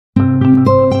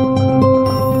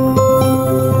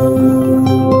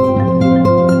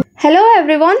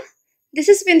everyone, this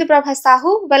is Binduprava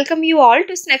Sahu. Welcome you all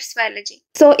to Sneb'S Biology.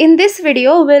 So in this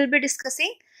video, we'll be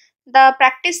discussing the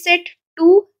practice set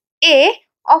 2A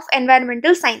of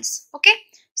environmental science. Okay,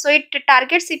 so it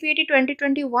targets CPET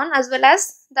 2021 as well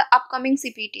as the upcoming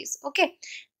CPETs. Okay,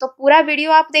 तो पूरा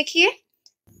video आप देखिए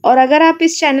और अगर आप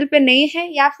इस channel पे नए हैं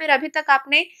या फिर अभी तक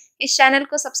आपने इस चैनल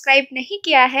को सब्सक्राइब नहीं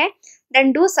किया है,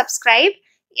 then do subscribe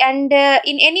and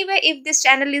in any way if this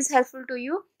channel is helpful to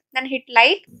you, then hit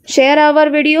like, share our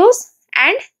videos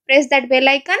and press that bell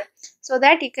icon so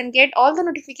that you can get all the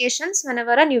notifications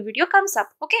whenever a new video comes up.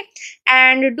 Okay,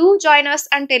 and do join us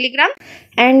on Telegram,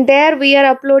 and there we are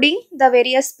uploading the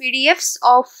various PDFs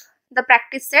of the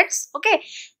practice sets. Okay,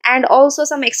 and also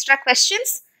some extra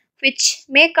questions which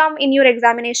may come in your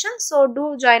examination, so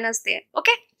do join us there.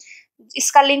 Okay,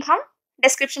 इसका link हम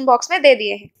description box में दे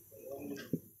दिए हैं.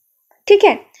 ठीक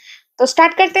है, तो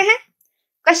start करते हैं.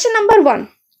 Question number 1.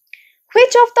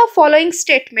 Which of the following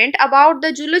statement about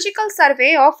the Zoological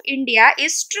Survey of India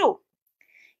is true?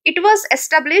 It was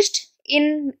established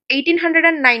in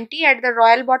 1890 at the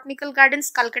Royal Botanical Gardens,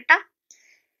 Calcutta.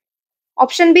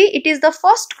 Option B, it is the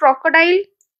first crocodile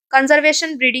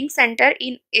conservation breeding center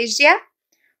in Asia.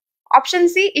 Option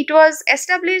C, it was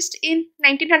established in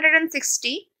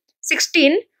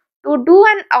 1916 to do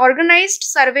an organized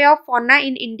survey of fauna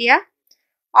in India.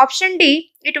 Option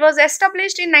D, it was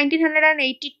established in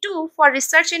 1982 for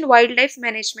research in wildlife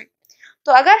management.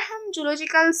 तो अगर हम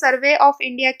zoological survey of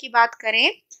India की बात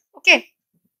करें, okay,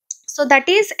 so that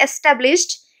is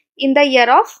established in the year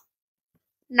of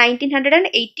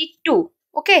 1982.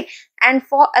 Okay, and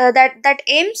for that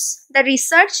aims the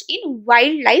research in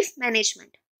wildlife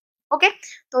management. Okay,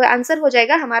 तो answer हो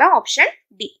जाएगा हमारा option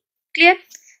D. Clear?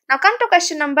 Now come to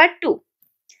question number 2.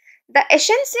 The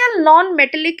essential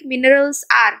non-metallic minerals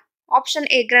are option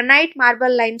A, granite,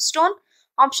 marble, limestone.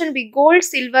 Option B, gold,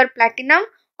 silver, platinum.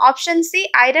 Option C,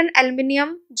 iron,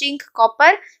 aluminium, zinc, copper.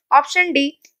 Option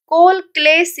D, coal,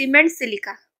 clay, cement,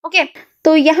 silica. Okay,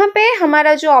 तो यहाँ पे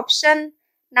हमारा जो option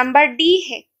number D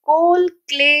है, coal,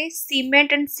 clay,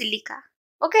 cement and silica.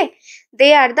 Okay,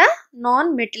 they are the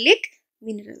non-metallic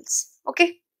minerals.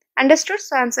 Okay, understood?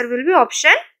 So answer will be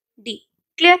option D.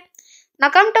 Clear? Now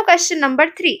come to question number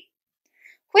 3.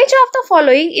 Which of the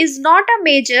following is not a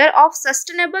measure of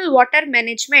sustainable water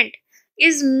management?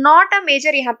 Is not a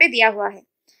measure यहाँ पे दिया हुआ है.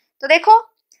 तो देखो,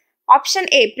 option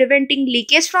A, preventing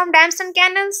leakage from dams and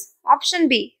canals. Option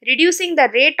B, reducing the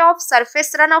rate of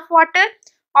surface run of water.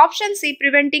 Option C,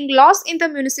 preventing loss in the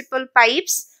municipal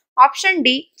pipes. Option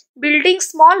D, building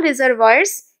small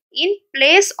reservoirs in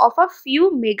place of a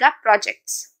few mega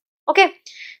projects. Okay,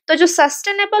 तो जो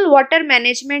sustainable water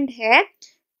management है,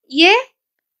 ये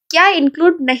क्या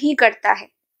include नहीं करता है,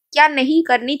 क्या नहीं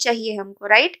करनी चाहिए हमको,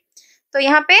 राइट? तो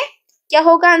यहाँ पे क्या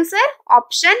होगा answer?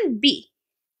 Option B.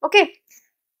 Okay,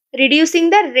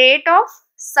 reducing the rate of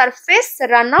surface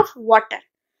run of water.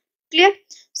 Clear?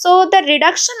 So the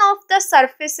reduction of the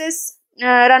surfaces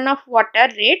run of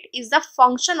water rat is the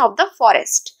function of the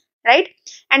forest, right?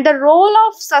 And the role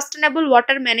of sustainable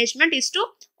water management is to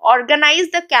organise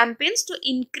the campaigns to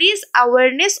increase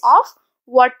awareness of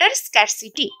water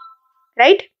scarcity,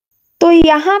 right? तो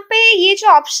यहाँ पे ये जो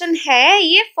option है,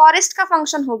 ये forest का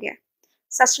function हो गया,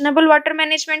 सस्टेनेबल वाटर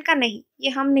मैनेजमेंट का नहीं. ये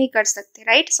हम नहीं कर सकते,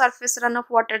 right? Surface run of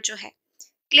water जो है.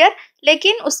 क्लियर?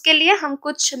 लेकिन उसके लिए हम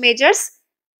कुछ मेजर्स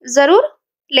जरूर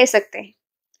ले सकते हैं,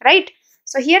 right?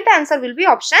 So here the answer will be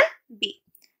option B.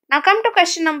 Now come to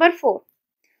question number 4.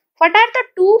 What are the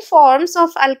two forms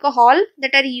of alcohol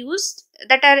that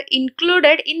are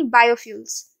included in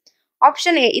biofuels?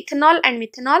 Option A, ethanol and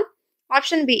methanol.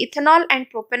 Option B, ethanol and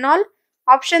propanol.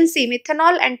 Option C,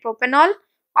 methanol and propanol.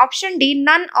 Option D,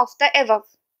 none of the above.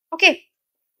 Okay,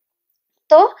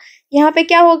 तो यहाँ पे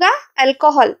क्या होगा?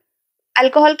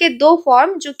 Alcohol के दो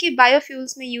form जो कि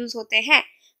biofuels में यूज होते हैं.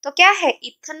 तो क्या है?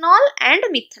 Ethanol and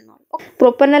methanol.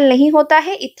 प्रोपेनॉल नहीं होता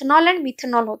है, इथेनॉल एंड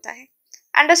मिथेनॉल होता है.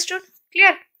 Understood?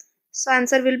 Clear? So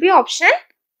answer will be option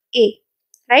A,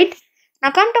 right?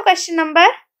 Now come to question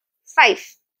number 5.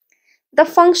 The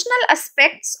functional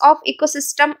aspects of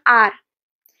ecosystem are.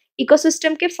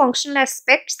 Ecosystem के functional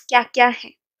aspects क्या क्या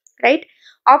हैं, right?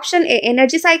 Option A,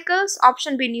 energy cycles.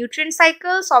 Option B, nutrient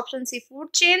cycles. Option C, food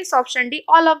chains. Option D,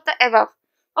 all of the above.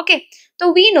 Okay, so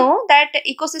we know that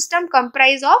ecosystem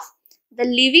comprise of the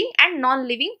living and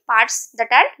non-living parts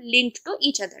that are linked to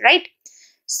each other, right?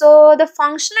 So the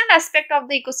functional aspect of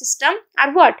the ecosystem are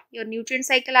what? Your nutrient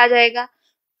cycle आ जाएगा,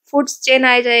 food chain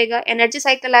आ जाएगा, energy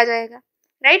cycle आ जाएगा,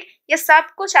 right? ये सब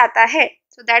कुछ आता है.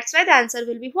 So that's why the answer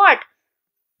will be what?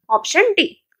 Option D,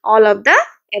 all of the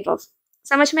above.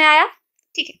 समझ में आया?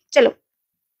 ठीक है, चलो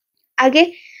आगे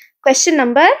question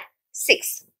number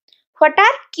 6. What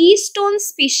are keystone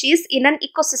species in an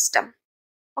ecosystem?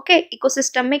 Okay,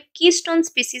 ecosystem में कीस्टोन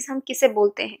स्पीसीज हम किसे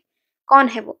बोलते हैं, कौन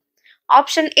है वो?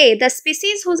 Option A, the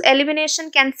species whose elimination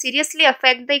can seriously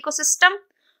affect the ecosystem.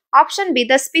 Option B,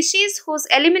 the species whose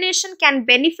elimination can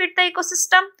benefit the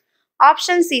ecosystem.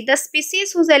 Option C, the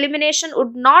species whose elimination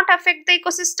would not affect the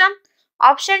ecosystem.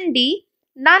 Option D,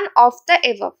 none of the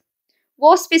above.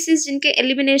 वो species जिनके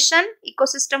elimination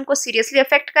ecosystem को seriously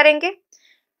affect करेंगे,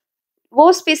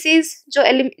 वो species जो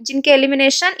जिनके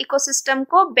elimination ecosystem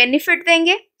को benefit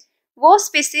देंगे, वो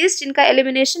स्पीसीज जिनका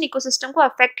एलिमिनेशन इकोसिस्टम को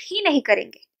अफेक्ट ही नहीं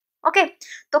करेंगे. ओके,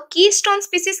 तो कीस्टोन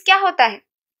स्पीसीज क्या होता है?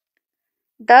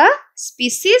 The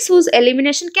species whose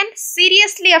elimination can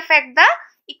seriously affect the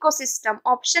ecosystem.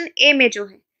 Option A में जो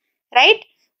है, राइट.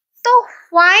 तो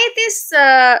व्हाई दिस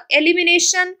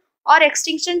एलिमिनेशन और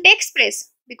extinction takes place?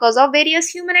 Because of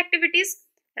various human activities,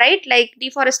 right, like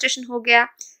deforestation हो गया,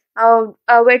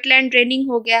 वेटलैंड ड्रेनिंग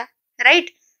हो गया, राइट.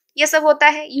 ये सब होता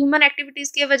है ह्यूमन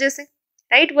एक्टिविटीज की वजह से,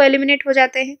 राइट. वो एलिमिनेट हो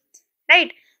जाते हैं,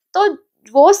 राइट. तो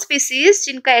वो स्पीसीज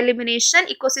जिनका एलिमिनेशन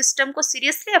इकोसिस्टम को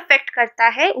सीरियसली अफेक्ट करता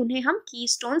है, उन्हें हम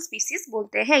कीस्टोन स्पीसीज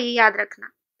बोलते हैं. ये याद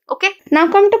रखना. Okay,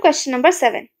 now come to question number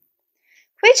 7.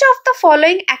 Which of the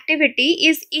following activity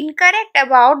is incorrect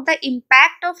about the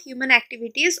impact of human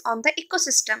activities on the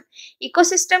ecosystem?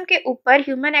 Ecosystem के ऊपर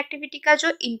ह्यूमन एक्टिविटी का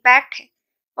जो इम्पैक्ट है,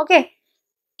 ओके,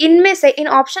 इनमें से, इन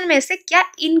ऑप्शन में से क्या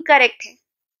इनकरेक्ट है?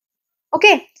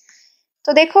 ओके,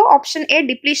 तो देखो, option A,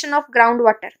 depletion of ground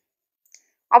water.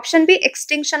 Option B,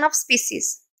 extinction of species.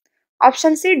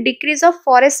 Option C, decrease of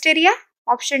forest area.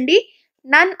 Option D,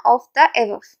 none of the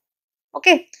above.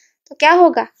 Okay, तो क्या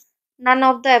होगा? None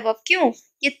of the above. क्यों?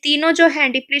 ये तीनों जो है,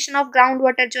 डिप्लीशन ऑफ ग्राउंड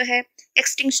वाटर जो है,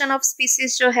 एक्सटिंक्शन ऑफ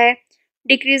स्पीसीज जो है,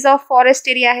 डिक्रीज ऑफ फॉरेस्ट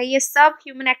एरिया है, ये सब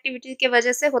ह्यूमन एक्टिविटी की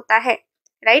वजह से होता है,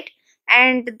 right.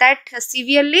 And that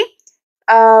severely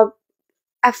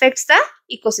affects the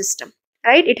ecosystem,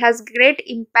 right. It has great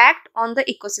impact on the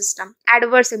ecosystem,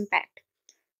 adverse impact.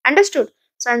 Understood?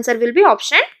 So answer will be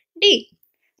option D.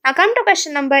 Now come to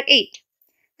question number 8.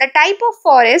 The type of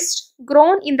forest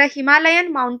grown in the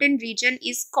Himalayan mountain region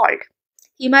is called.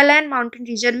 Himalayan mountain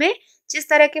region में जिस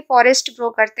तरह के forest grow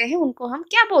करते हैं, उनको हम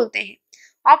क्या बोलते हैं?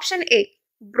 Option A,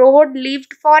 broad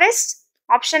levied forest.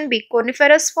 Option B,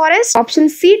 coniferous forest. Option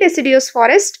C, deciduous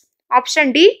forest.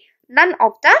 Option D, none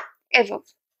of the above.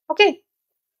 Okay,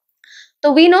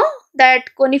 so we know that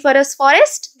coniferous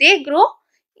forest, they grow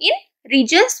in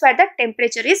regions where the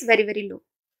temperature is very very low,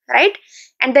 right.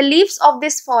 And the leaves of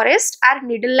this forest are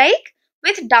needle like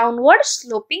with downward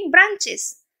sloping branches.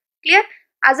 Clear?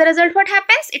 As a result, what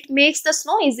happens? It makes the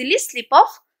snow easily slip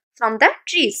off from the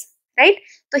trees, right.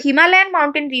 तो Himalayan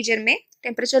mountain region में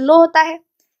temperature low होता है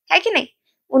कि नहीं?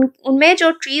 उनमें जो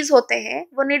trees होते हैं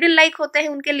वो निडल लाइक होते हैं,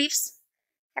 उनके लीव्स,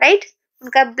 राइट.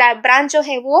 उनका ब्रांच जो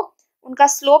है वो, उनका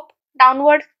स्लोप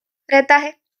डाउनवर्ड रहता है,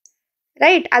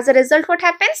 right. As a result what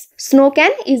happens? Snow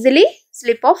can easily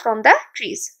slip of from the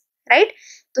trees, right.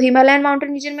 तो हिमालयन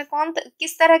माउंटेन रीजन में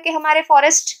किस तरह के हमारे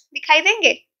फॉरेस्ट दिखाई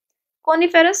देंगे?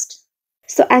 Coniferous.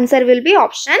 So answer will be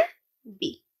option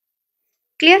B.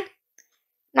 Clear?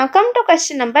 Now come to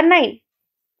question number 9.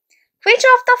 Which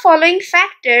of the following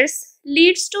factors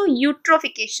leads to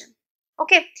eutrophication?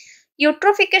 Okay,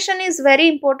 eutrophication is very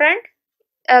important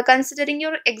considering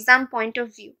your exam point of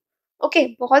view. Okay,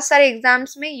 बहुत सारे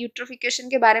exams में eutrophication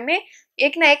के बारे में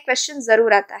एक ना एक question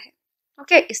जरूर आता है.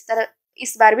 Okay,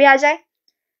 इस बार भी आ जाए,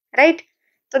 right?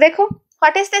 तो देखो,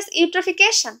 what is this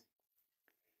eutrophication?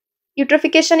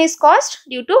 Eutrophication is caused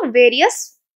due to various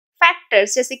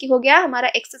factors, जैसे कि हो गया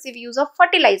हमारा excessive use of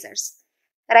fertilizers,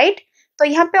 right? तो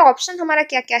यहाँ पे ऑप्शन हमारा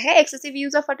क्या क्या है? एक्सेसिव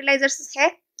यूज ऑफ फर्टिलाइजर्स है,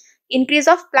 increase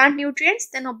of plant nutrients,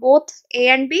 then both A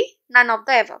and B, none of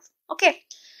the above. Okay,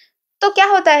 तो क्या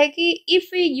होता है कि if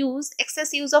we use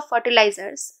access use of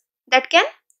fertilisers, that can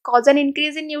cause an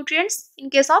increase in nutrients in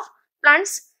case of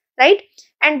plants, right.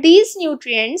 And these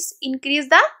nutrients increase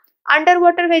the under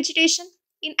water vegetation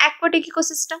in aquatic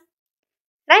ecosystem,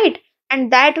 right. And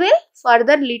that will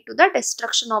further lead to the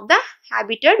destruction of the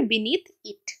habitat beneath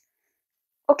it.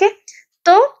 Okay,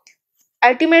 तो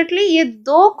ultimately ये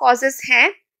दो causes हैं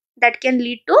that can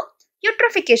lead to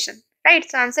eutrophication, right.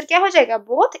 So answer क्या हो जाएगा?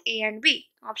 Both A and B.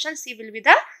 Option C will be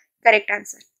the correct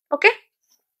answer. Okay,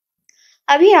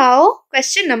 अभी आओ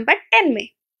question number 10 में.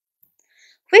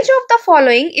 Which of the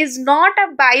following is not a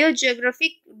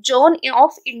biogeographic zone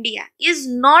of India? Is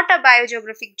not a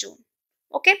biogeographic zone.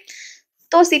 Okay,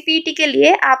 तो CPET के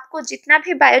लिए आपको जितना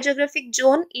भी biogeographic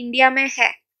zone India में है,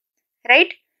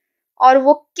 राइट, और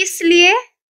वो किस लिए,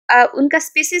 उनका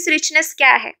स्पीसीज रिचनेस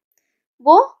क्या है,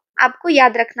 वो आपको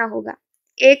याद रखना होगा.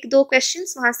 एक दो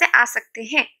क्वेश्चंस वहां से आ सकते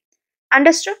हैं.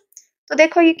 अंडरस्टूड? तो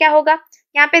देखो ये क्या होगा,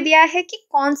 यहाँ पे दिया है कि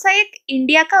कौन सा एक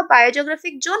इंडिया का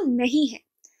बायोजियोग्राफिक जोन नहीं है।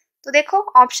 तो देखो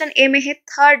ऑप्शन ए में है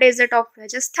थर desert of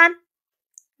Rajasthan,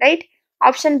 right.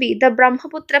 Option be the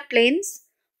Brahmaputra planes,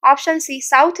 option C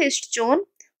south east zone,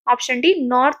 option D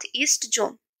north east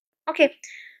zone. Okay,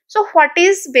 so what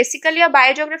is basically a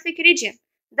biogeographic region?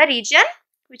 The region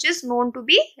which is known to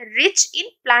be rich in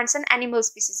plants and animal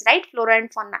species, right? Flora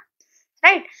and fauna,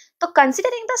 right? So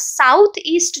considering the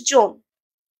southeast zone,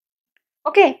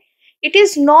 okay, it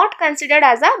is not considered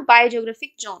as a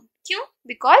biogeographic zone. Kyun?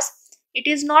 Because it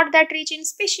is not that rich in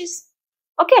species.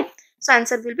 Okay, so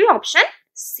answer will be option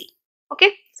C.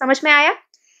 Okay, समझ में आया?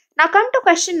 Now come to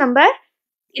question number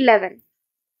 11.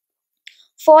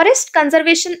 Forest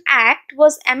Conservation Act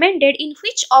was amended in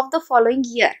which of the following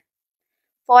year?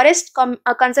 Forest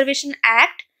Conservation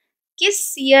Act किस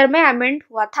year में amend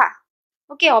हुआ था?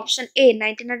 Okay, option A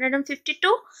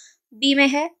 1952, B में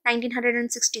है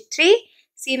 1963,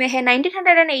 सी में है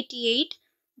 1988,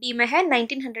 डी में है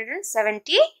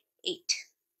 1978.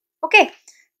 ओके,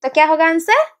 तो क्या होगा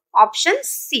आंसर? Option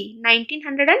C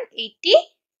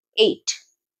 1988.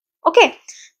 ओके,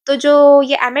 तो जो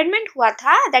ये अमेंडमेंट हुआ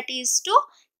था that is to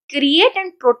create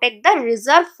and protect the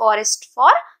reserve forest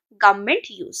for government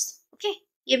use. Okay,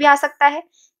 ये भी आ सकता है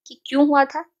कि क्यों हुआ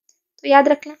था, तो याद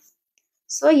रखना.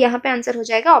 सो यहाँ पे आंसर हो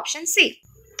जाएगा option C.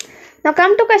 Now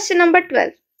come to question number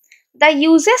 12. The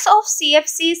uses of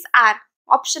CFCs are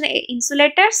option A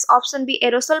insulators, option B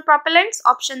aerosol propellants,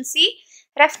 option C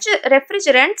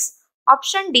refrigerants,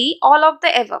 option D all of the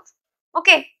above.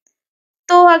 Okay,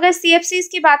 तो अगर CFCs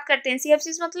की बात करते हैं,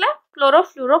 CFCs मतलब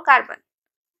chlorofluorocarbon,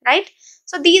 right?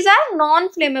 So these are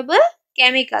non-flammable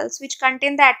chemicals which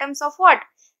contain the atoms of what?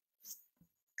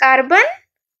 Carbon,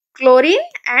 chlorine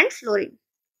and fluorine.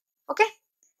 Okay?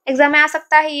 Exam में आ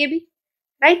सकता है ये भी,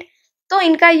 right? तो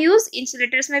इनका यूज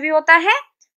इंसुलेटर्स में भी होता है,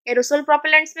 एरोसोल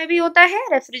प्रोपेलेंट्स में भी होता है,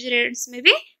 रेफ्रिजरेंट्स में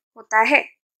भी होता है.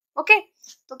 ओके,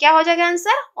 तो क्या हो जाएगा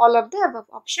answer? All of the above.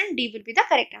 Option D will be the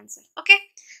correct answer. Okay,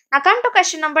 now come to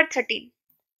question number 13.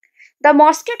 The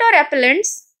mosquito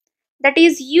repellents that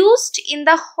is used in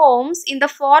the homes in the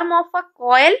form of a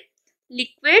coil,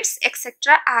 liquids,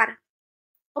 etc. are.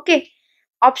 Okay,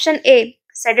 option A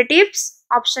sedatives,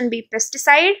 option B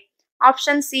pesticide,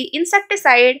 option C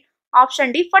insecticide,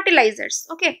 option D fertilizers.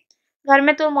 Okay, घर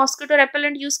में तो mosquito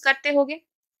repellent use करते होगे,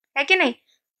 है कि नहीं?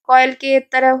 Coil के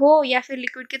तरह हो या फिर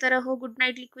लिक्विड की तरह हो, गुड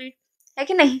नाइट लिक्विड, है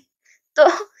कि नहीं? तो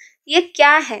ये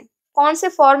क्या है, कौन से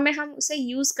फॉर्म में हम उसे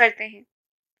यूज करते हैं,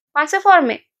 कौन से फॉर्म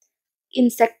में?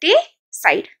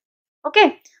 Insecticide. Okay,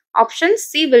 option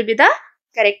C will be the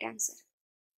correct answer.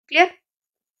 Clear?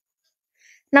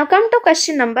 Now come to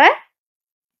question number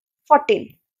 14.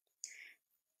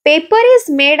 Paper is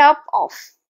made up of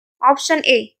option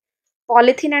A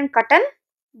polythene and cotton,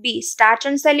 B starch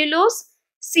and cellulose,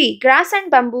 sea grass and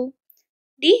bamboo,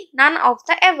 D none of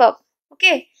the above.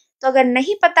 Okay, तो अगर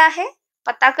नहीं पता है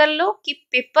पता कर लो कि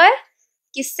paper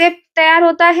किससे तैयार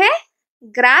होता है,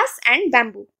 grass and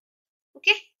bamboo.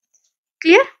 Okay,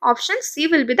 clear? Option C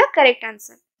will be the correct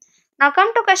answer. Now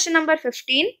come to question number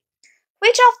 15.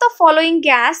 Which of the following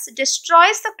gas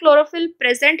destroys the chlorophyll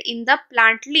present in the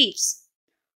plant leaves?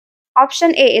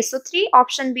 Option A SO3,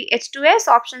 option B H2S,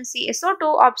 option C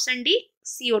SO2, option D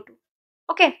CO2.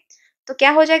 Okay, तो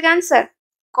क्या हो जाएगा answer?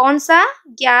 कौन सा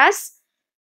gas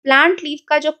plant leaf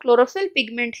का जो chlorophyll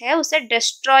pigment है उसे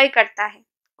डिस्ट्रॉय करता है?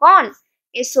 कौन?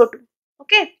 SO2.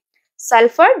 Okay,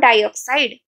 sulfur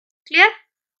dioxide. Clear?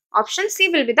 Option C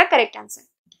will be the correct answer.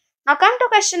 Now come to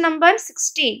question number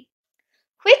 16.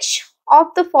 Which of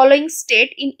the following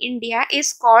state in India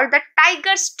is called the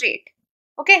Tiger State?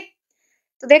 Okay,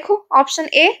 तो देखो option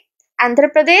A Andhra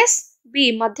Pradesh,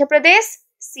 B Madhya Pradesh,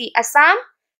 C Assam,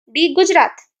 D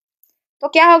Gujarat. तो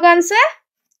क्या होगा answer?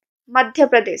 Madhya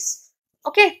Pradesh.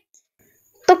 Okay,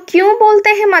 तो क्यों बोलते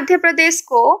हैं मध्य प्रदेश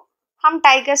को हम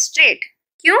टाइगर स्टेट?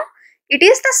 क्यों? It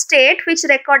is the state which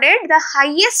recorded the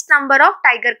highest number of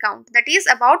tiger count, that is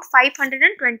about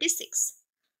 526.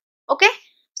 Okay,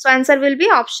 so answer will be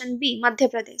option B, Madhya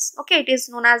Pradesh. Okay, it is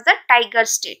known as the tiger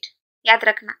state. याद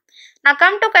रखना. Now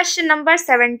come to question number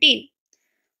 17.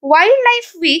 Wildlife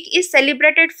Week is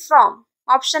celebrated from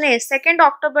option A 2nd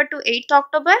October to 8th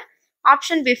October,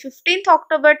 option B 15th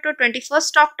October to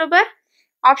 21st October,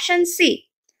 option C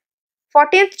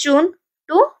 14th June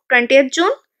to 20th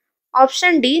June,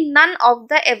 option D none of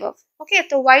the above. Okay,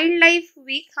 तो wild life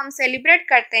week हम celebrate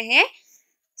करते हैं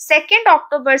 2nd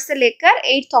अक्टूबर से लेकर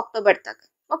 8th अक्टूबर तक.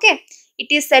 Okay,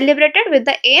 it is celebrated with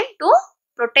the M to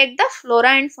protect the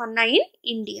flora and fauna in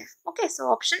India. Okay,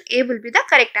 so option A will be the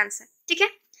correct answer. ठीक है,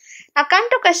 now come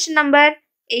to question number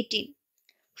 18.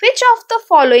 Which of the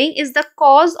following is the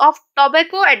cause of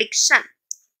tobacco addiction?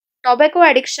 Tobacco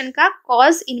addiction का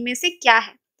cause इनमें से क्या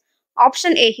है?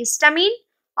 Option A histamine,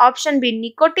 option B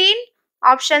nicotine,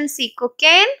 option C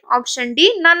cocaine, option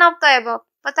D none of the above.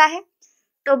 पता है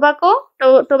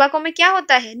tobacco में क्या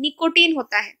होता है? निकोटीन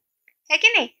होता है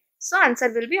कि नहीं? So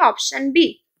answer will be option B,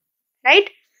 right?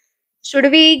 Should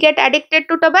we get addicted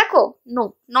to tobacco? No,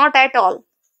 not at all.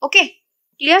 Okay,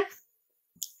 clear?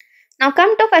 Now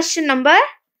come to question number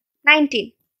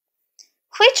 19.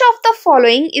 Which of the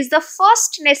following is the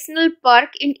first national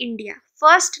park in India?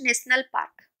 First national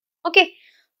park. Okay,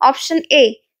 option A,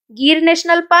 Gir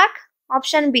National Park.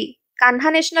 Option B,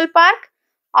 Kanha National Park.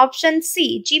 Option C,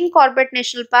 Jim Corbett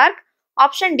National Park.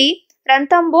 Option D,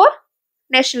 Ranthambore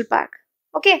National Park.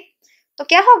 Okay, तो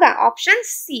क्या होगा? Option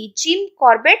C, Jim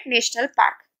Corbett national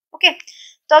park. Okay,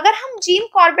 तो अगर हम Jim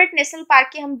Corbett national park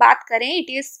की हम बात करें, it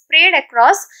is spread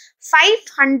across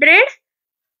 500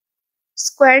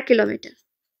 square kilometre.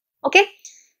 Okay,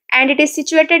 and it is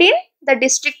situated in the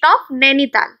district of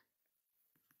Nainital.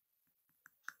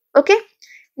 Okay,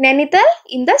 Nainital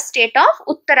in the state of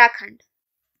Uttarakhand.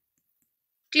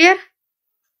 Clear?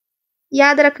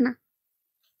 याद रखना।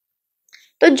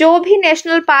 तो जो भी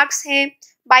नेशनल पार्क्स हैं,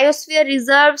 बायोस्फीयर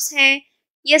रिजर्व्स हैं,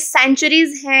 ये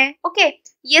सेंचुरीज हैं, ओके,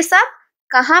 ये सब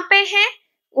कहाँ पे हैं,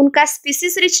 उनका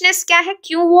स्पीसीज रिचनेस क्या है,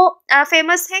 क्यों वो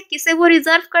फेमस है, किसे वो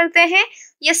रिजर्व करते हैं,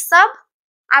 ये सब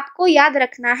आपको याद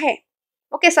रखना है।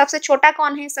 ओके, सबसे छोटा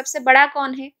कौन है, सबसे बड़ा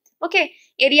कौन है, ओके,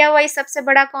 एरिया वाइज सबसे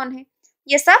बड़ा कौन है,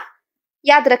 ये सब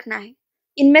याद रखना है।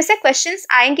 इनमें से क्वेश्चंस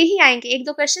आएंगे ही आएंगे, एक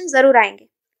दो क्वेश्चन जरूर आएंगे।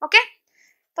 ओके,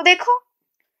 तो देखो,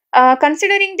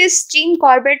 considering this Jim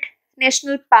Corbett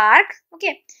National Park,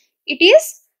 okay, it is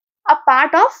a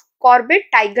part of Corbett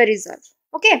Tiger Reserve,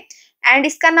 okay, and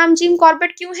इसका नाम जिम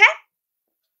कॉर्बेट क्यों है?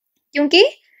 क्योंकि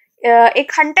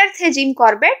एक हंटर थे जिम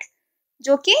कॉर्बेट,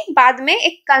 जो कि बाद में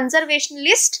एक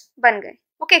कंजर्वेशनिस्ट बन गए।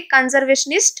 ओके,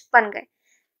 कंजर्वेशनिस्ट बन गए,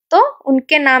 तो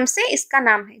उनके नाम से इसका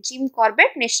नाम है जिम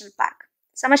कॉर्बेट नेशनल पार्क।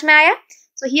 समझ में आया?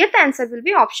 So here the answer will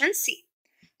be option C.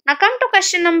 Now come to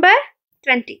question number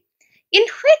 20. In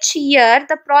which year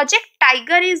the Project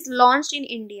Tiger is launched in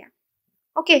India?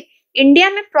 Okay, India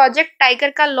में प्रोजेक्ट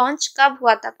टाइगर का launch कब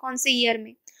हुआ था, कौन से ईयर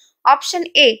में? Option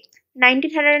A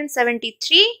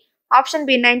 1973, option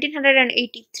B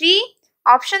 1983,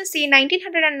 option C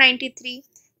 1993,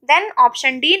 then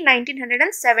option D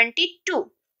 1972।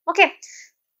 Okay,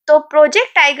 तो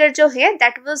project tiger जो है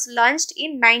that was launched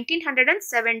in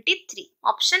 1973,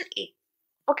 option A.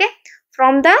 Okay,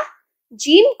 from the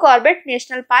Jim Corbett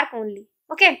National Park only,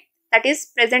 okay, that is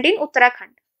present in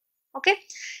Uttarakhand, okay,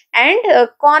 and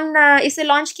कौन इसे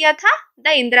launch किया था?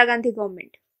 The Indira Gandhi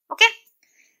government. okay,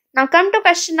 now come to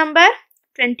question number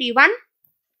 21.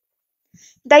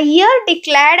 The year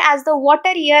declared as the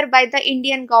water year by the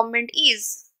Indian government is,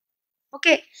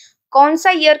 okay, कौन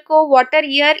सा year को water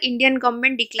year Indian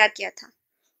government declare किया था?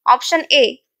 Option A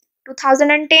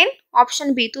 2010,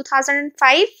 option B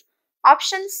 2005,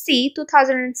 option C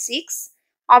 2006,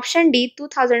 option D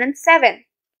 2007।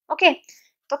 Okay,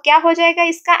 तो क्या हो जाएगा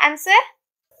इसका answer?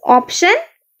 Option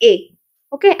A.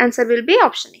 Okay, answer will be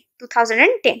option A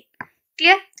 2010।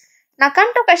 Clear? Now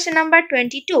come to question number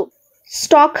 22.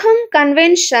 Stockholm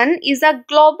Convention is a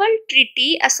global treaty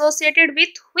associated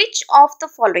with which of the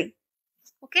following?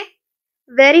 Okay,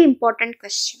 very important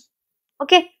question.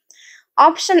 Okay,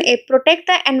 option A, protect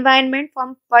the environment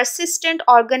from persistent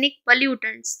organic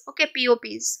pollutants, okay,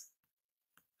 POPs.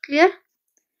 Clear?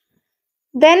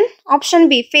 Then option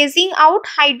B, phasing out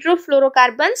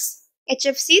hydrofluorocarbons,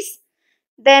 HFCs.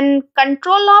 Then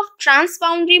control of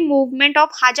transboundary movement of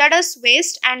hazardous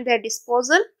waste and their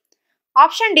disposal.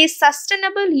 Option D,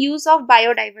 sustainable use of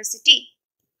biodiversity.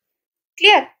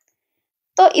 Clear?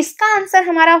 तो इसका answer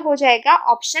हमारा हो जाएगा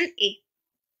option A.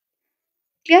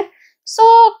 Clear? So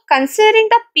considering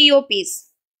the POPs,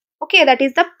 okay, that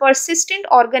is the persistent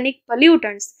organic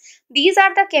pollutants, these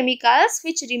are the chemicals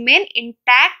which remain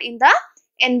intact in the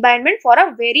environment for a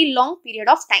very long period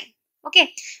of time, okay,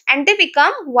 and they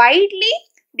become widely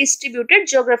distributed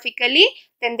geographically,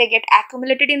 then they get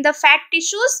accumulated in the fat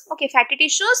tissues, okay, fatty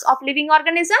tissues of living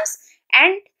organisms,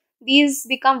 and these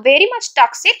become very much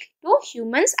toxic to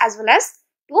humans as well as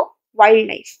to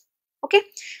wildlife. okay,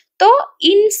 तो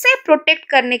इनसे protect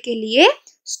करने के लिए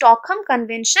Stockholm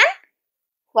convention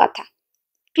हुआ था।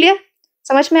 Clear?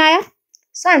 समझ में आया?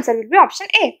 So answer will be option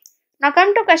A. Now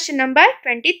come to question number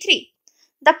 23.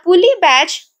 The pulley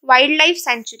batch wild life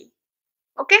sanctuary,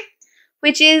 okay,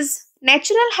 which is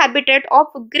natural habitat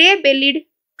of grey bellied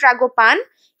ट्रैगोपान,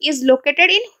 is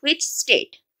located in which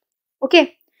state? Okay,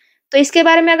 तो इसके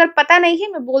बारे में अगर पता नहीं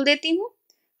है मैं बोल देती हूँ,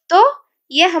 तो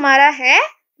ये हमारा है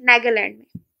नागालैंड में।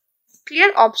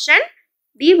 Clear, option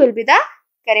D will be the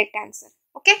correct answer.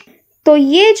 Okay, तो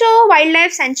ये जो वाइल्ड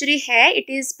लाइफ सेंचुरी है, it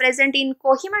is present in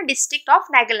Kohima district of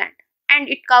Nagaland and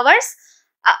it covers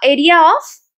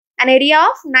an area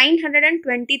of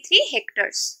 923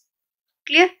 hectares.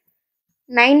 Clear?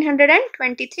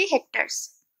 923 hectares.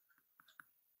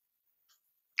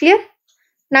 Clear?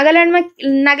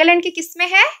 Nagaland के किस में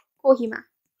है? Kohima.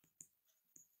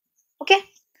 Okay.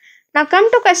 Now come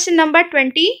to question number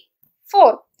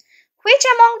 24. Which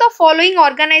among the following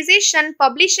organization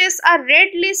publishes a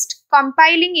red list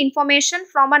compiling information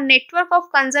from a network of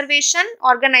conservation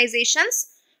organizations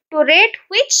to rate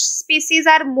which species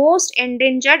are most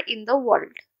endangered in the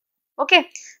world? Okay,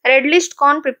 red list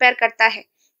कौन prepare करता है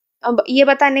अब ये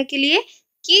बताने के लिए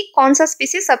कि कौन सा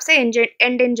स्पीसीज सबसे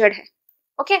एंडेंजर्ड है।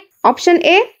 Okay, option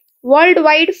a world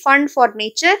wide fund for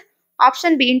nature,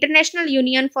 option B international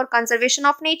union for conservation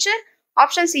of nature,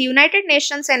 option C United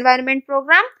Nations environment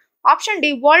programme, option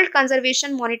D world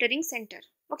conservation monitoring centre.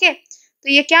 Okay, तो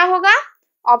ये क्या होगा?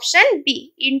 Option B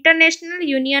international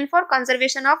union for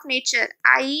conservation of nature,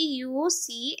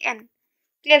 IUCN।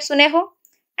 Clear, सुने हो?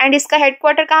 And इसका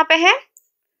headquarter कहाँ पे है?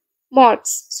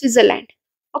 मॉर्ट्स, Switzerland.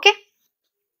 Okay,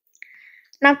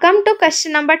 now come to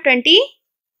question number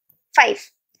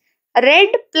 25.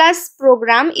 Red plus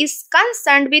programme is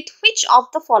concerned with which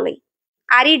of the following?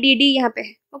 REDD यहाँ पे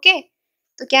है। ओके,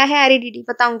 तो क्या है REDD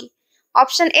बताऊंगी।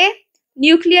 Option a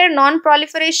nuclear non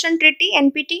proliferation treaty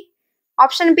NPT,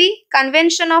 option B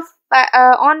convention of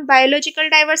on biological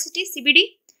diversity CBD,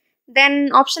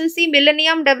 then option C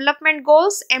millennium development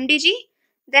goals MDG,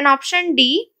 then option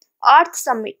D earth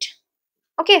summit.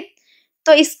 Okay,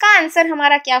 तो इसका answer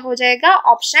हमारा क्या हो जाएगा?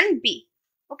 Option B.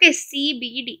 Okay,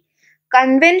 CBD,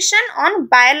 convention on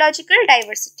biological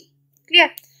diversity. Clear,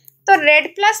 तो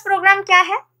red plus programme क्या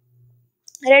है?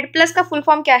 Red plus का फुल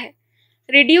फॉर्म क्या है?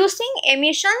 Reducing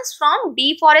emissions from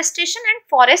deforestation and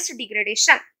forest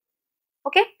degradation.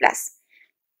 Okay, plus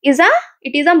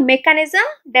it is a mechanism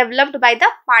developed by the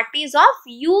parties of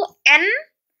UNFCCC.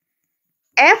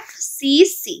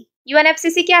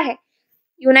 UNFCCC क्या है?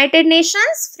 United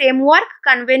Nations Framework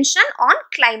Convention on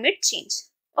Climate Change.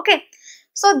 Okay,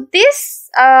 so this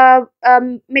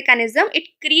mechanism, it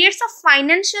creates a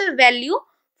financial value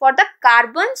for the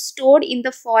carbon stored in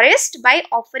the forest by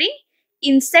offering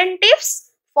incentives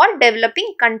for developing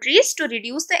countries to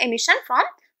reduce the emission from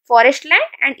forest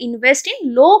land and invest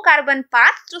in low carbon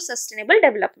path to sustainable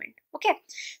development. Okay,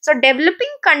 so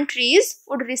developing countries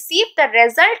would receive the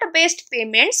result based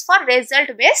payments for result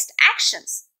based actions.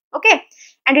 Okay,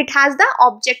 and it has the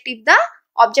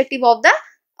objective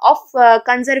of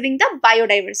conserving the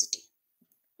biodiversity.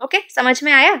 Okay, समझ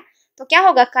में आया? तो क्या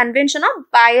होगा? Convention of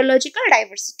biological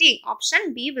diversity.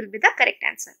 Option B will be the correct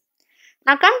answer.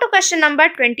 Now come to question number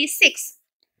 26.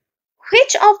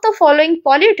 Which of the following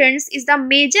pollutants is the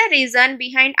major reason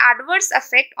behind adverse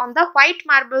effect on the white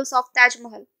marbles of Taj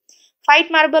Mahal? White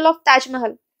marble of Taj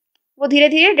Mahal वो धीरे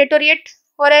धीरे deteriorate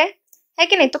हो रहे है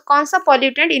कि नहीं? तो कौन सा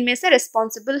पॉल्यूटेंट इनमें से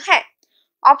रिस्पॉन्सिबल है?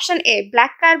 Option A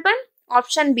black carbon,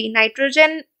 option B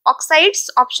nitrogen oxides,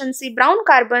 option C brown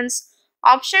carbons,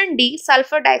 option D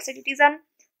sulphur dioxide.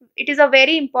 It is a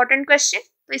very important question,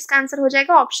 तो इसका आंसर हो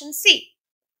जाएगा ऑप्शन सी।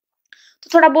 तो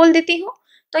थोड़ा बोल देती हूँ,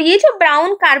 तो ये जो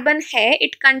ब्राउन कार्बन है,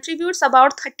 it contributes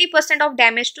about 30% of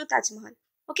damage to Taj Mahal.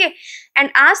 Okay, and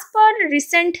as per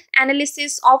recent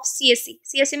analysis of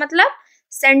CSE मतलब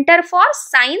centre for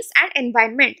science and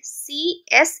environment,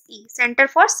 CSE, centre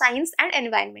for science and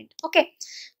environment. Okay,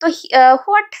 तो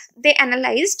व्हाट दे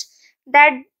एनालाइज्ड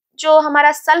दैट जो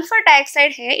हमारा sulphur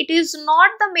dioxide है, it is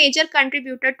not the major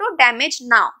contributor to damage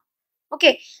now.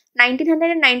 Okay,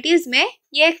 1990s में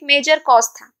ये एक major cause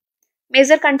था,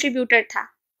 major contributor था।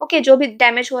 Okay, जो भी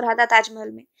डैमेज हो रहा था ताजमहल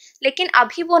में, लेकिन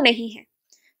अभी वो नहीं है।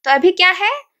 तो अभी क्या है?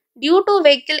 Due to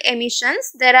vehicle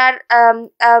emissions there are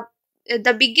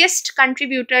the biggest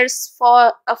contributors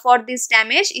for this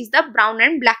damage is the brown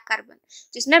and black carbon,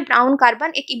 जिसमें ब्राउन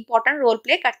कार्बन एक इंपॉर्टेंट रोल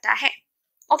प्ले करता है।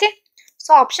 Okay,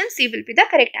 so option C will be the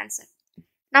correct answer.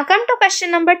 Now come to question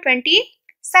number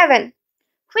 27.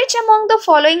 Which among the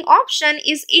following option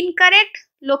is incorrect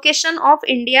location of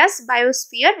India's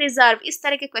biosphere reserve? इस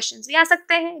तरह के questions भी आ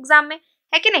सकते हैं exam में,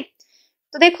 है कि नहीं?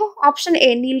 तो देखो, option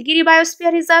A Nilgiri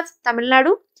biosphere reserve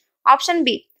Tamil Nadu, option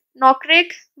B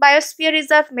नॉकरेक biosphere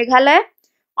reserve Meghalaya,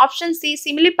 option C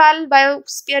Similipal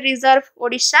biosphere reserve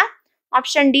Odisha,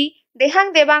 option D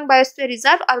Dihang Dibang biosphere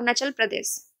reserve Arunachal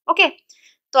Pradesh. Okay,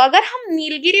 तो अगर हम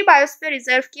नीलगिरी बायोस्फीयर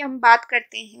रिजर्व की हम बात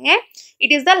करते हैं,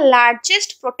 it is the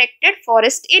largest protected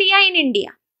forest area in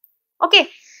India. Okay,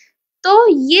 तो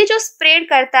ये जो स्प्रेड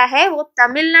करता है वो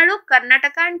तमिलनाडु,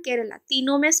 कर्नाटका एंड केरला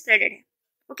तीनों में स्प्रेडेड है।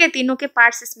 ओके, तीनों के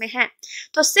पार्ट्स इसमें हैं।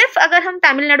 तो सिर्फ अगर हम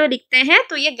तमिलनाडु लिखते हैं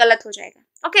तो ये गलत हो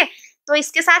जाएगा। ओके, तो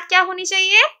इसके साथ क्या होनी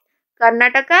चाहिए,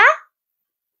 Karnataka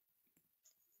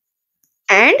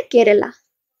and Kerala,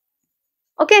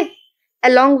 okay,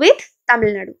 along with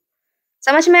Tamil Nadu.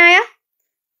 समझ में आया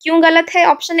क्यों गलत है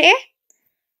option A?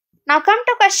 Now come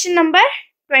to question number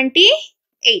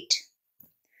 28.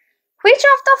 Which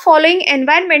of the following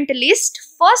environmentalist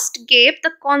first gave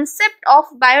the concept of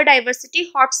biodiversity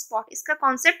hotspot? इसका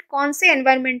concept कौन से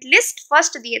environmentalist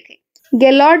first दिए थे?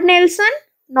 Gaylord Nelson,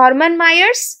 Norman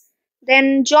Myers,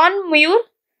 then John mur,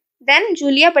 then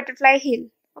Julia butterfly हिल।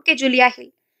 Okay, Julia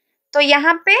हिल। तो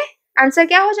यहाँ पे answer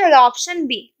क्या हो जाएगा, option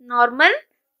B, Norman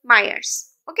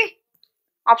Myers. Okay,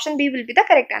 option B will be the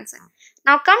correct answer.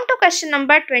 Now come to question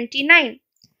number 29.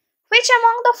 Which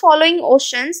among the following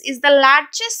oceans is the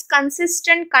largest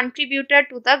consistent contributor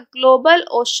to the global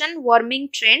ocean warming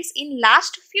trends in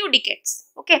last few decades?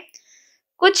 Okay,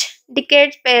 कुछ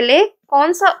decade पहले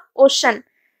कौन सा ocean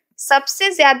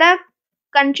सबसे ज्यादा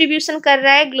contribution कर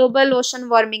रहा है global ocean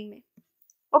warming में?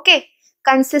 ओके,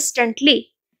 कंसिस्टेंटली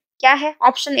क्या है?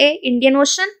 Option A Indian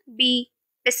ocean, B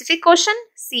Pacific ocean,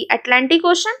 C Atlantic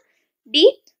ocean, D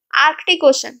Arctic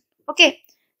ocean. Okay,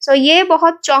 सो ये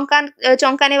बहुत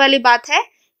चौंकाने वाली बात है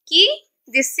कि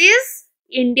this is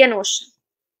Indian ocean.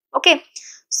 Okay,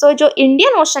 सो जो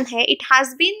इंडियन ओशन है it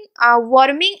has been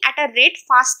warming at a rate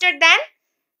faster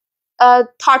than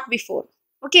thought before.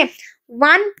 Okay,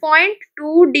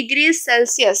 1.2 degree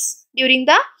Celsius during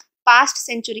the past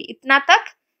century, इतना तक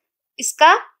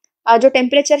इसका जो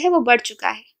टेम्परेचर है वो बढ़ चुका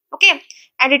है। Okay,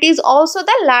 and it is also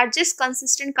the largest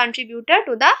consistent contributor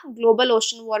to the global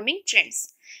ocean warming trends.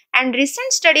 And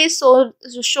recent studies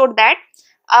showed that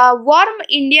a warm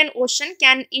Indian Ocean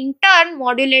can in turn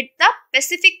modulate the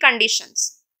Pacific conditions,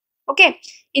 okay,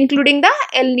 including the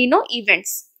El Nino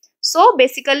events. So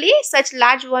basically such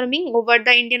large warming over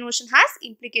the Indian Ocean has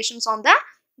implications on the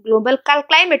global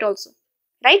climate also,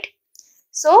 right?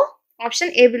 So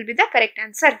option A will be the correct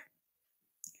answer.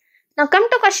 Now come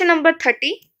to question number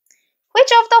 30.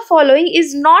 Which of the following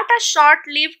is not a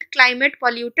short-lived climate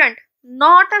pollutant?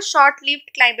 Not a short lived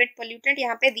climate pollutant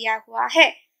यहाँ पे दिया हुआ है।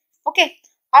 Okay,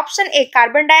 option A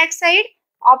carbon dioxide,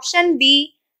 option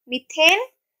B methane,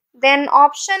 then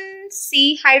option C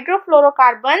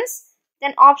हाइड्रोफ्लोरोकार्बन्स,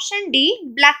 then option D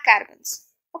black carbons.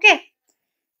 Okay,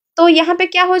 तो यहाँ पे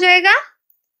क्या हो जाएगा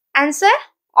answer,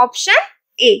 option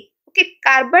A. Okay,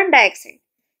 carbon dioxide.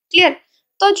 Clear?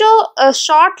 तो जो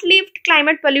शॉर्ट लिव्ड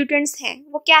क्लाइमेट पोल्यूटेंट्स हैं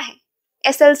वो क्या है?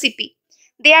 SLCP.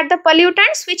 They are the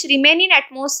pollutants which remain in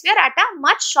atmosphere at a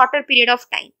much shorter period of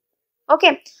time.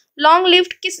 Okay, long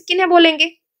lived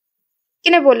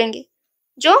किन्हें बोलेंगे?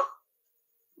 जो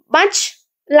much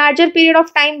larger period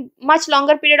of time, much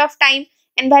longer period of time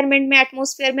environment में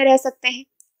atmosphere में रह सकते हैं।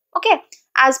 Okay,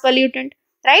 as pollutant,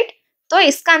 right? तो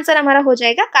इसका आंसर हमारा हो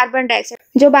जाएगा कार्बन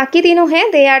डाइऑक्साइड। जो बाकी तीनों हैं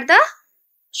they are the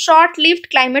short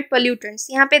lived climate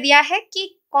pollutants. यहाँ पे दिया है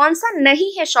कि कौन सा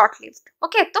नहीं है short lived.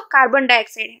 Okay, तो कार्बन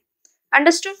डाइऑक्साइड है।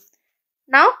 Understood?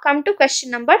 Now come to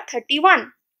question number 31.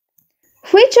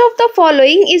 Which of the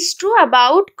following is true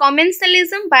about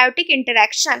commensalism biotic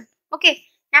interaction? Okay,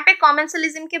 यहाँ पे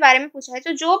commensalism के बारे में पूछा है।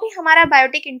 तो जो भी हमारा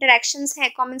biotic interactions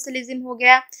है, commensalism हो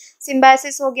गया,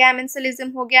 symbiosis हो गया,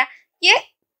 mensalism हो गया,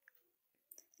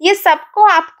 ये सबको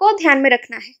आपको ध्यान में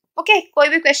रखना है। ओके, कोई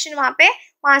भी क्वेश्चन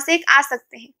वहां से एक आ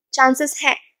सकते हैं, चांसेस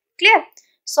है। क्लियर?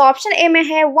 सो ऑप्शन ए में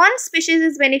है one species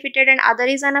is benefited and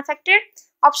other is unaffected.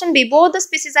 Option B, both the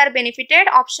species are benefited.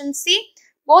 Option C,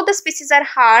 both the species are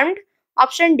harmed.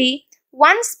 Option D,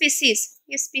 one species,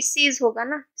 ये species होगा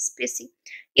ना, species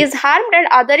is harmed and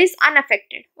other is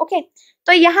unaffected. Okay,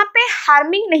 तो यहाँ पे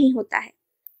harming नहीं होता है,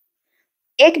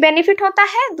 एक बेनिफिट होता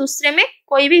है, दूसरे में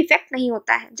कोई भी इफेक्ट नहीं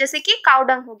होता है। जैसे कि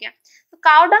काउडंग हो गया, तो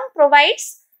cow dung provides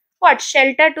what,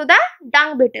 shelter to the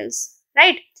Dang Beatles,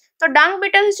 right? तो डंग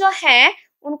बीटल्स जो है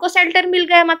उनको शेल्टर मिल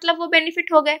गया, मतलब वो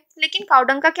बेनिफिट हो गए। लेकिन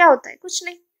काउडंग का क्या होता है? कुछ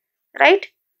नहीं, राइट?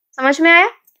 समझ में आया?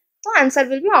 तो answer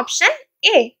will be option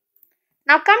A.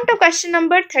 Now come to question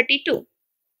number 32.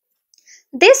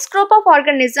 This group of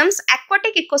organisms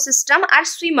aquatic ecosystem are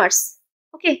swimmers.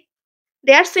 Okay,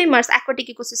 they are swimmers aquatic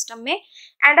ecosystem में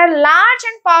and are large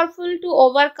and powerful to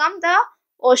overcome the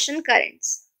ocean currents.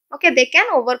 Okay, they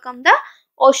can overcome the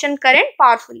ocean current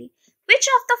powerfully. Which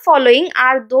of the following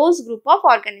are those group of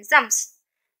organisms?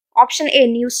 Option A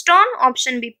Neuston,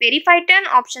 option B Periphyton,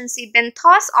 option C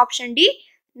Benthos, option D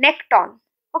Nekton.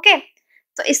 Okay,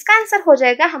 तो इसका answer हो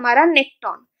जाएगा हमारा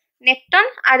Nekton. Nekton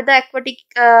are the aquatic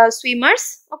swimmers,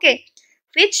 okay,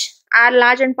 which are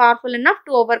large and powerful enough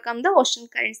to overcome the ocean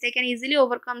currents. They can easily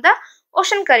overcome the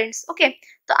ocean currents. Okay,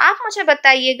 तो आप मुझे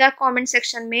बताइएगा comment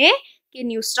section में कि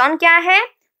न्यूस्टॉन क्या है,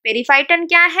 पेरिफाइटन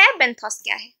क्या है, बेंथोस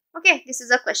क्या है. Okay, this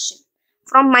is a question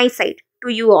from my side to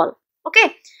you all. Okay,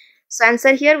 so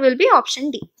answer here will be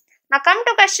option D. Now come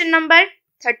to question number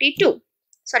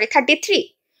 33.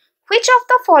 Which of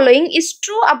the following is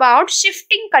true about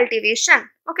shifting cultivation?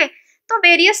 Okay, तो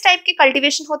various type के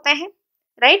cultivation होते हैं,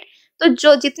 right? तो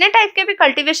जो जितने type के भी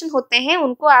cultivation होते हैं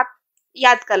उनको आप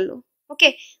याद कर लो.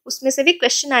 ओके, उसमें से भी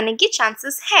क्वेश्चन आने की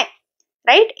चांसेस है,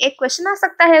 राइट? एक क्वेश्चन आ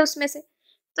सकता है उसमें से,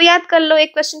 तो याद कर लो,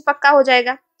 एक क्वेश्चन पक्का हो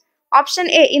जाएगा. Option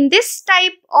A, in this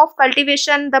type of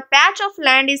cultivation, the patch of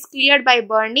land is cleared by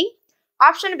burning.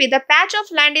 Option B, the patch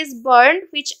of land is burned,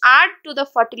 which add to the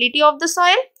fertility of the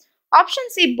soil. Option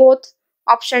C, both.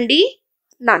 Option D,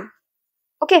 none.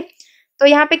 Okay, तो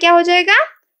यहाँ पे क्या हो जाएगा?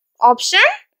 Option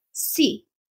C,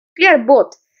 clear,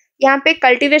 both. यहाँ पे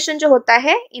cultivation जो होता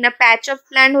है in a patch of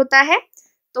land होता है,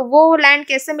 तो वो land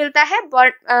कैसे मिलता है?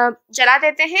 जला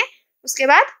देते हैं, उसके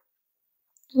बाद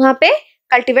वहाँ पे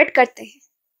cultivate करते हैं.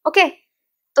 ओके,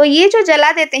 तो ये जो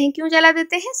जला देते हैं, क्यों जला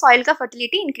देते हैं? सॉइल का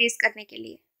फर्टिलिटी इंक्रीज करने के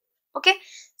लिए. Okay,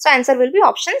 so answer will be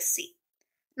option C.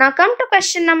 Now come to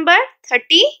question number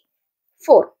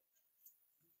 34.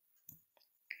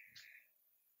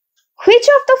 Which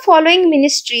of the following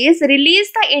ministries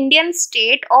released the Indian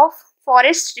State of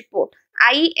Forest Report,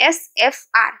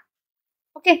 ISFR?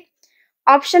 Okay,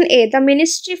 option A, the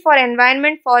Ministry for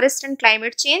Environment, Forest and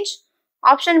Climate Change.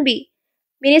 Option B,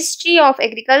 Ministry of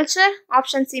Agriculture.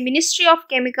 Option C, Ministry of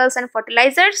Chemicals and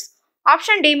Fertilizers.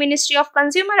 Option D, Ministry of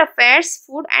Consumer Affairs,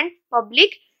 Food and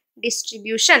Public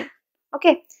Distribution.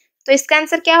 Okay, तो इसका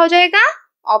answer क्या हो जाएगा?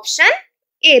 Option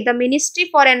A, the ministry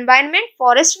for environment,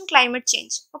 forest and climate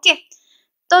change. Okay,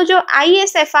 तो जो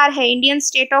ISFR है, Indian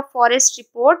state of forest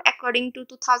report, according to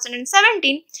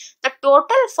 2017, the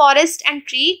total forest and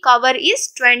tree cover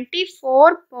is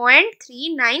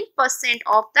 24.39%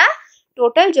 of the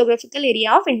total geographical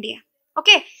area of India.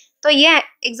 Okay, तो ये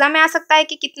exam में आ सकता है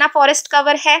कि कितना फॉरेस्ट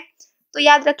कवर है, तो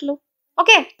याद रख लो.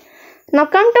 Okay, now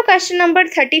come to question number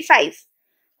 35.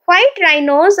 White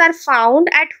rhinos are found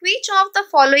at which of the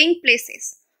following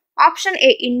places? Option A,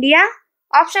 India.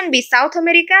 Option B, south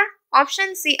America.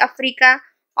 Option C, Africa.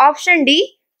 Option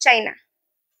D, China.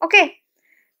 Okay,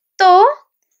 तो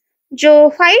जो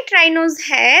white rhinos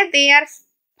है, they are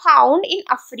found in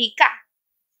Africa.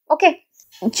 Okay,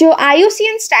 जो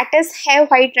IUCN status है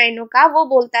white rhino का, वो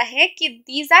बोलता है कि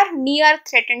these are near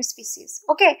threatened species.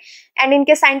 Okay, and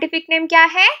इनके साइंटिफिक नेम क्या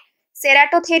है?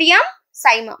 सेराटोथेरियम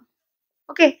साइमम.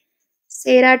 ओके,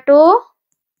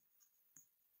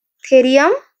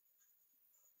 सेराटोथेरियम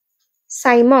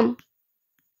साइमम.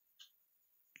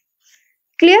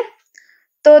 क्लियर?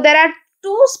 तो there are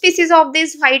 2 species of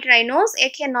this white rhinos.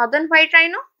 एक है नॉर्दर्न व्हाइट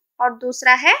राइनो और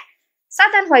दूसरा है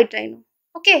southern white rhino.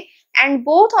 Okay, and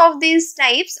both of these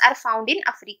types are found in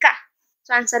Africa.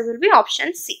 So answer will be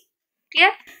option C. Clear?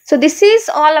 So this is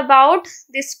all about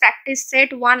this practice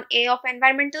set 1A of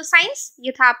environmental science.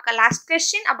 ये था आपका last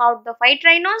question about the white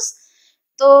rhinos.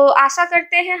 तो आशा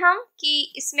करते हैं हम कि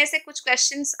इसमें से कुछ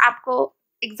questions आपको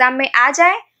एग्जाम में आ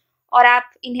जाए और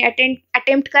आप इन्हें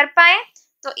अटेम्प्ट कर पाए.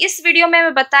 तो इस वीडियो में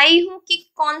मैं बताई हूँ कि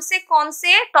कौन से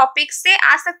टॉपिक से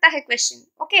आ सकता है क्वेश्चन.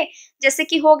 ओके, जैसे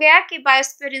कि हो गया कि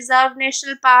biosphere reserve,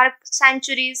 national park,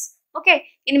 centuries. Okay,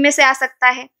 इनमें से आ सकता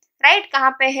है, राइट?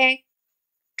 कहाँ पे है?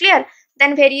 क्लियर?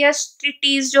 देन वेरियस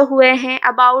ट्रीटीज जो हुए हैं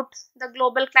about the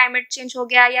global climate change हो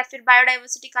गया, या फिर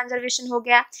बायोडाइवर्सिटी कंजर्वेशन हो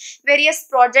गया, वेरियस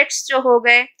प्रोजेक्ट्स जो हो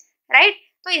गए, राइट?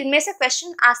 तो इनमें से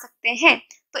क्वेश्चन आ सकते हैं.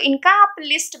 तो इनका आप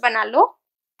लिस्ट बना लो,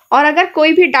 और अगर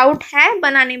कोई भी डाउट है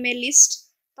बनाने में लिस्ट,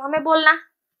 तो हमें बोलना.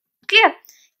 Clear?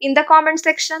 In the comment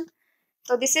section.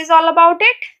 So this is all about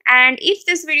it, and if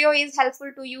this video is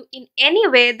helpful to you in any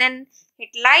way, then hit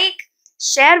like,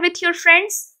 share with your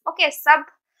friends. Okay, सब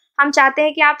हम चाहते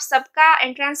हैं कि आप सबका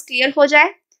एंट्रेंस क्लियर हो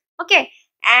जाए. Okay,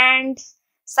 and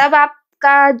सब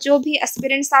आपका जो भी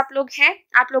एस्पिरेंट्स आप लोग हैं,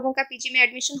 आप लोगों का PG में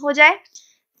एडमिशन हो जाए,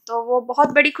 तो वो बहुत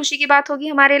बड़ी खुशी की बात होगी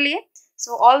हमारे लिए.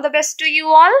 So all the best to you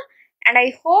all, and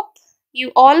I hope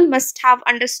you all must have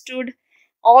understood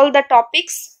all the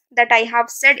topics that I have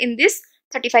said in this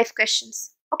 35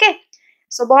 questions. Okay,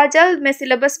 सो बहुत जल्द मैं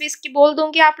सिलेबस भी इसकी बोल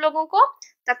दूंगी आप लोगों को.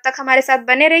 तब तक हमारे साथ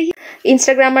बने रहिए.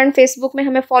 इंस्टाग्राम एंड फेसबुक में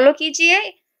हमें फॉलो कीजिए,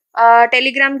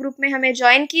 टेलीग्राम ग्रुप में हमें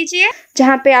ज्वाइन कीजिए,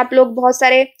 जहाँ पे आप लोग बहुत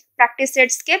सारे प्रैक्टिस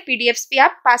सेट्स के PDFs भी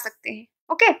आप पा सकते हैं.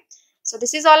 Okay, so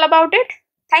this is all about it.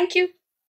 Thank you.